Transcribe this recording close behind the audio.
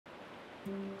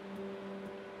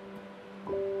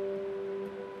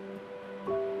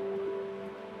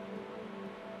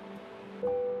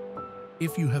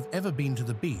If you have ever been to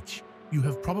the beach, you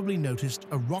have probably noticed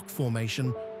a rock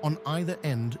formation on either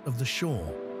end of the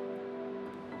shore.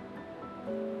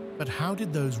 But how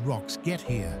did those rocks get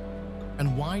here?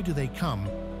 And why do they come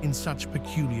in such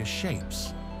peculiar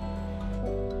shapes?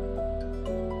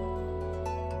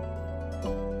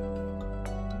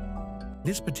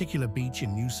 This particular beach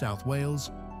in New South Wales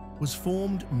was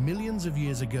formed millions of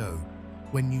years ago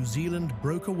when New Zealand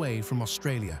broke away from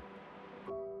Australia.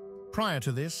 Prior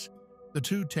to this, the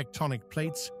two tectonic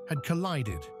plates had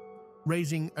collided,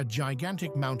 raising a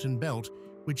gigantic mountain belt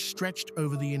which stretched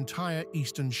over the entire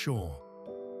eastern shore.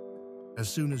 As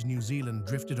soon as New Zealand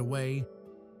drifted away,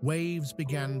 waves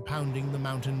began pounding the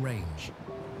mountain range.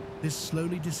 This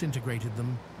slowly disintegrated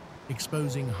them,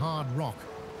 exposing hard rock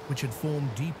which had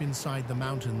formed deep inside the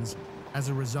mountains as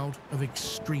a result of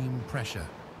extreme pressure.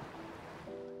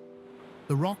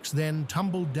 The rocks then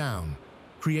tumbled down,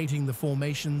 creating the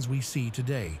formations we see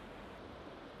today.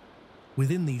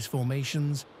 Within these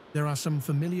formations, there are some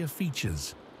familiar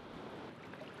features.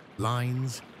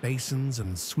 Lines, basins,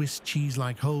 and Swiss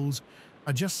cheese-like holes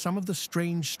are just some of the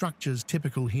strange structures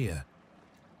typical here.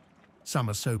 Some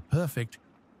are so perfect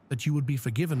that you would be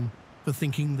forgiven for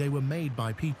thinking they were made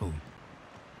by people.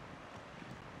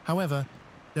 However,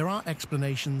 there are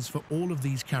explanations for all of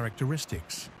these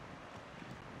characteristics.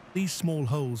 These small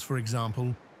holes, for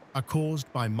example, are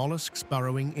caused by molluscs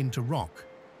burrowing into rock.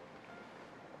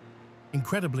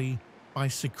 Incredibly, by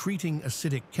secreting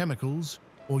acidic chemicals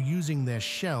or using their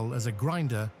shell as a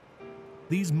grinder,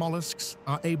 these molluscs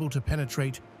are able to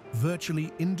penetrate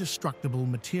virtually indestructible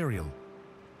material.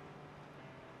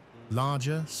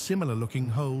 Larger, similar-looking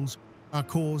holes are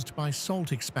caused by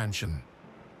salt expansion.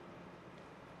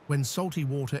 When salty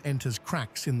water enters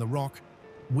cracks in the rock,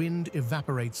 wind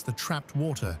evaporates the trapped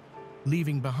water,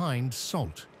 leaving behind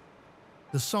salt.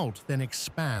 The salt then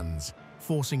expands,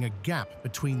 forcing a gap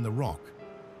between the rock.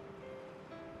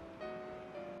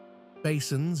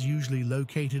 Basins, usually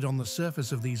located on the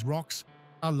surface of these rocks,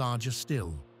 are larger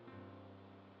still.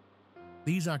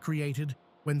 These are created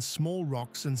when small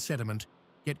rocks and sediment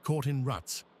get caught in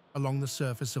ruts along the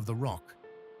surface of the rock.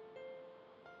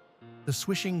 The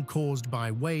swishing caused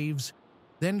by waves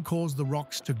then cause the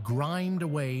rocks to grind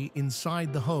away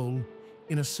inside the hole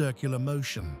in a circular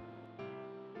motion.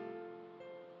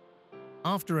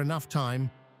 After enough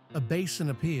time, a basin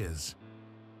appears.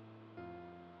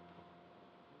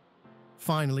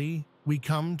 Finally, we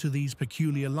come to these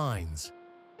peculiar lines.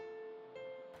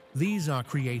 These are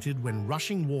created when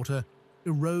rushing water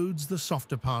erodes the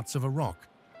softer parts of a rock.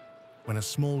 When a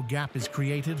small gap is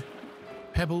created,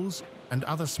 pebbles and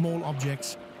other small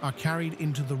objects are carried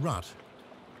into the rut,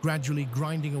 gradually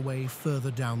grinding away further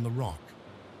down the rock.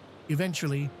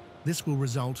 Eventually, this will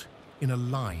result in a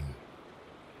line.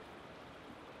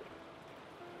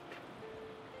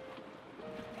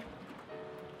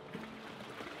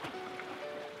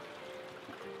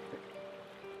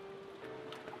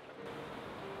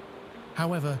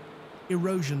 However,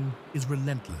 erosion is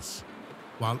relentless.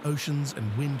 While oceans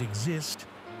and wind exist,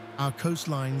 our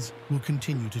coastlines will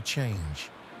continue to change.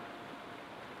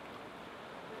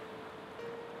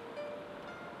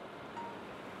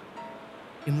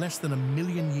 In less than 1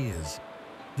 million years,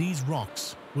 these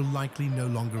rocks will likely no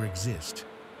longer exist.